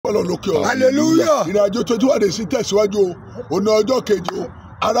fọlọ́ lókè ọ̀run. Hallelujah. Ìrìnàjò tó wà lè sí tẹ̀síwájú o. Òní ọjọ́ kejì o.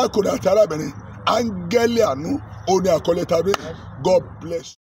 Arákùnrin àti arábìnrin. Áńgẹ́lì àánú. Òní àkọlé tàbí. God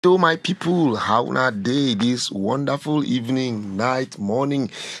bless. To my people, how na day this wonderful evening, night,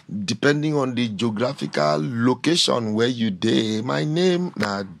 morning, depending on the geographical location where you dey. My name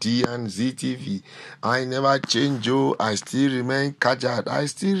na DNZTV. I never change, oh. I still remain Kajad. I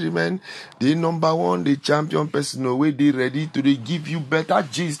still remain the number one, the champion person wey dey ready to dey give you better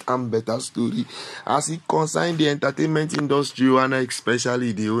gist and better story as it concern the entertainment industry and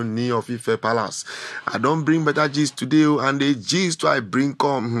especially the Ooni of Ife Palace. I don bring better gist today, oh, and the gist I bring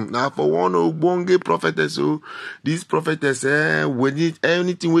come. Now for one ogbonge prophetess, so this prophetess, when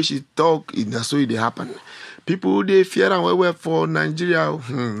anything where she talk, that's so it happen. People they fear and well for Nigeria.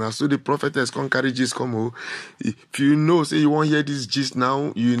 Now so the prophetess can carry gist come. Oh. If you know, say you want to hear this gist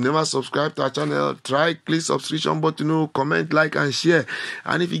now, you never subscribe to our channel. Try click subscription button, comment, like, and share.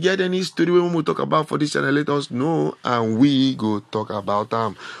 And if you get any story we will talk about for this channel, let us know, and we go talk about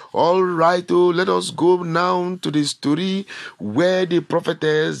them. All right, let us go now to the story where the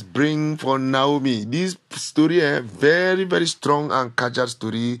prophetess bring for Naomi. This story very, very strong and casual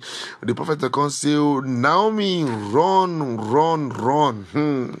story. The prophet can say, Naomi, run, run,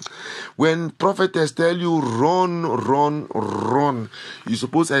 run. When prophetess tell you run, run, run, you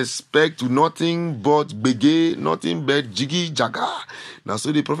suppose to expect nothing but bege, nothing but jiggy jaga. Now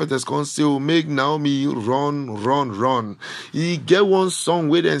so the prophetess can say, make Naomi run, run, run. He get one song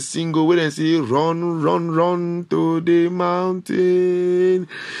where they sing, where they say, run, run, run to the mountain.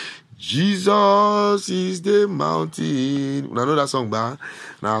 Jesus is the mountain. I know that song, ba?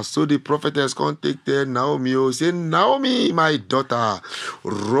 Now, so the prophetess can take there Naomi, say, Naomi, my daughter,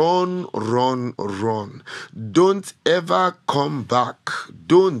 run, run, run. Don't ever come back.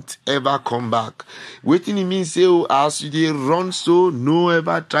 Don't ever come back. Waiting it means, say, as you run, so no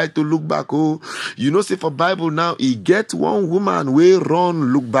ever try to look back. Oh, you know, say for Bible now, he get one woman way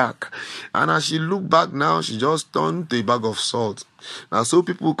run, look back. And as she look back now, she just turned to a bag of salt. Now, so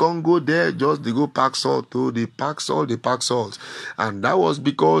people can't go there, just they go pack salt. Oh, they pack salt, they pack salt. And that was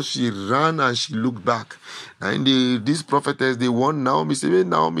because she ran and she looked back. And this prophetess, they want Naomi, say,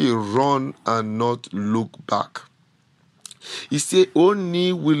 Naomi, run and not look back. He say,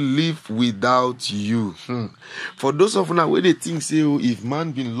 Ooni will live without you. For those of now where they think, say, if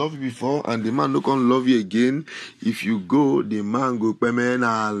man been love you before and the man no can love you again, if you go, the man go permanent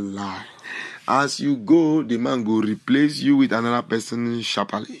lie. As you go, the man go replace you with another person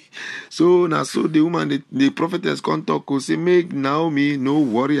sharply. So now, so the woman, the prophetess can talk, say, make Naomi no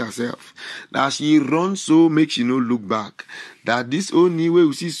worry herself. That she run so, make she no look back. That this only way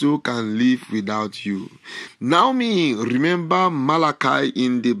we see so can live without you. Naomi, remember Malachi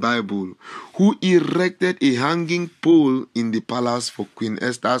in the Bible, who erected a hanging pole in the palace for Queen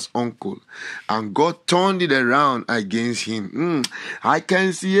Esther's uncle, and God turned it around against him. I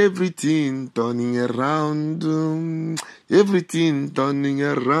can see everything turning around, everything turning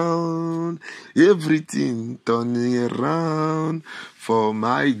around, everything turning around for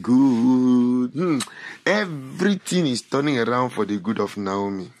my good. Everything is turning around for the good of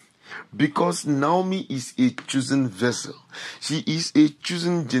Naomi. Because Naomi is a chosen vessel. She is a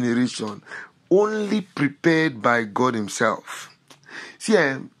chosen generation, only prepared by God himself. See,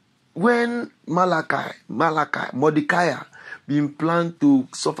 when Mordecai been planned to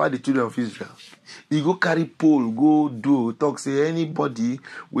suffer the children of Israel, he go carry pole, go do, talk, say anybody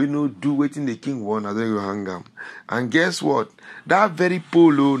will no do waiting the king want, and then you hang him. And guess what? That very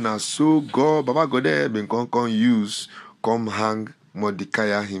pole, now so God, Baba God there been come use, come hang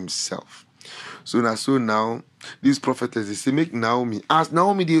Mordecai himself. So now, this prophetess, they say, make Naomi, as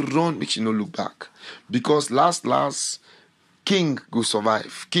Naomi they run, make she no look back. Because last, king go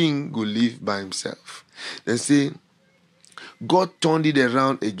survive, king go live by himself. They say, God turned it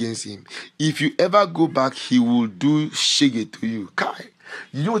around against him. If you ever go back, he will do shege to you. Kai.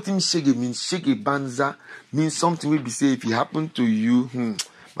 You know what shege means? Shege banza means something will be say if it happened to you,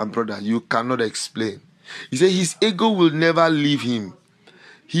 my brother, you cannot explain. He said his ego will never leave him.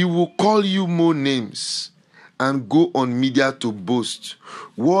 He will call you more names and go on media to boast.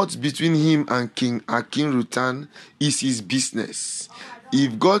 What's between him and King Rutan is his business.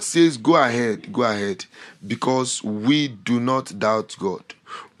 If God says go ahead, go ahead. Because we do not doubt God.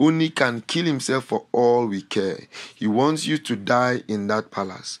 Ooni can kill himself for all we care. He wants you to die in that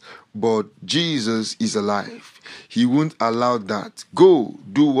palace. But Jesus is alive. He won't allow that. Go,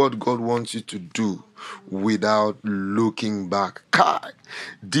 do what God wants you to do. without looking back. Kai,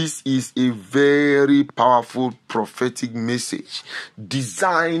 this is a very powerful prophetic message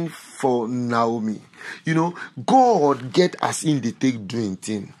designed for Naomi. You know, God get as in the take doing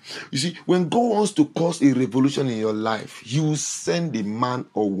thing. You see, when God wants to cause a revolution in your life, He will send a man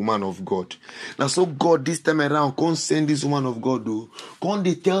or woman of God. Now, so God this time around can't send this woman of God though. Can't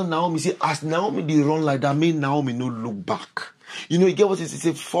they tell Naomi, say, as Naomi they run like that, make Naomi no look back. You know, you get what it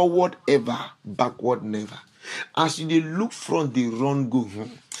say, forward ever, backward never. As you they look front, they run go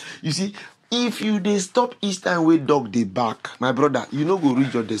home. You see, if you they stop each time we dog they back, my brother, you know go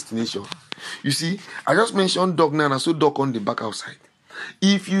reach your destination. You see, I just mentioned dog now, and so dog on the back outside.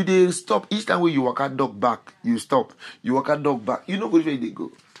 If you they stop each time when you walk out dog back, you stop. You walk out dog back, you know where they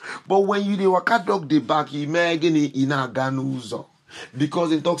go. But when you they walk out dog the back, you may again in a ganuzo.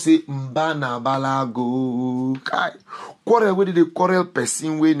 Because they talk say mbana balago kai quarrel where they quarrel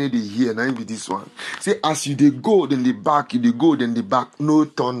person where they hear now be this one. Say as you they go then the back, you they go then the back, no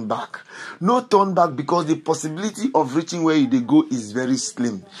turn back. No turn back because the possibility of reaching where you they go is very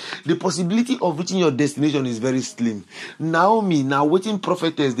slim. The possibility of reaching your destination is very slim. Naomi, now waiting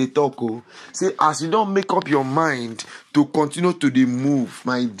prophetess they talk say as you don't make up your mind to continue to the move,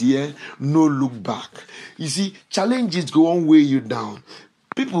 my dear, no look back. You see, challenges go on weigh you down.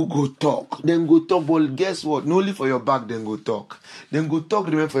 People go talk, then go talk, but guess what? Not only for your back, then go talk. Then go talk,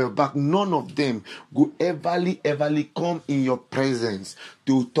 remember for your back. None of them go everly come in your presence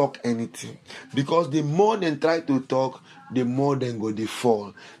to talk anything. Because the more they try to talk, the more then go they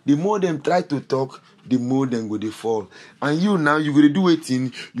fall. The more them try to talk, the more then go they fall. And you now, you go to do it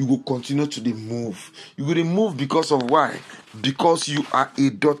in, you go continue to the move. You go to move because of why? Because you are a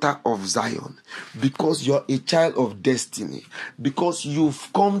daughter of Zion. Because you're a child of destiny. Because you've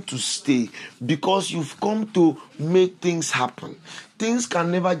come to stay. Because you've come to make things happen. Things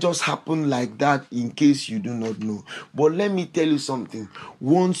can never just happen like that in case you do not know. But let me tell you something.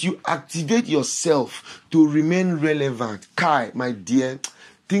 Once you activate yourself to remain relevant, Kai, my dear,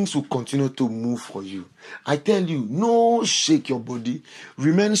 things will continue to move for you. I tell you, no shake your body.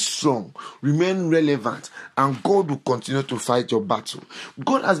 Remain strong. Remain relevant. And God will continue to fight your battle.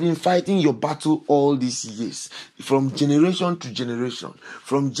 God has been fighting your battle all these years. From generation to generation.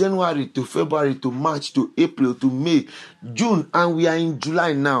 From January to February to March to April to May, June, and we are in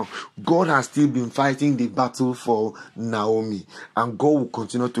July now. God has still been fighting the battle for Naomi. And God will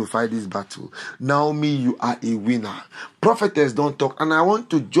continue to fight this battle. Naomi, you are a winner. Prophetess don't talk. And I want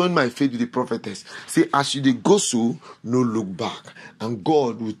to join my faith with the prophetess. Say, as you go so, no look back. And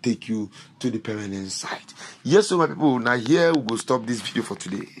God will take you to the permanent site. Yes, so my people, now here we will stop this video for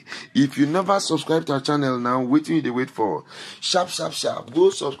today. If you never subscribe to our channel now, waiting you wait for. Sharp. Go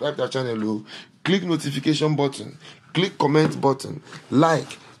subscribe to our channel. Click notification button. Click comment button.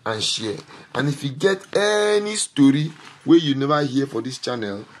 Like and share. And if you get any story where you never hear for this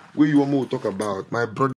channel, where you want me to talk about, my brother.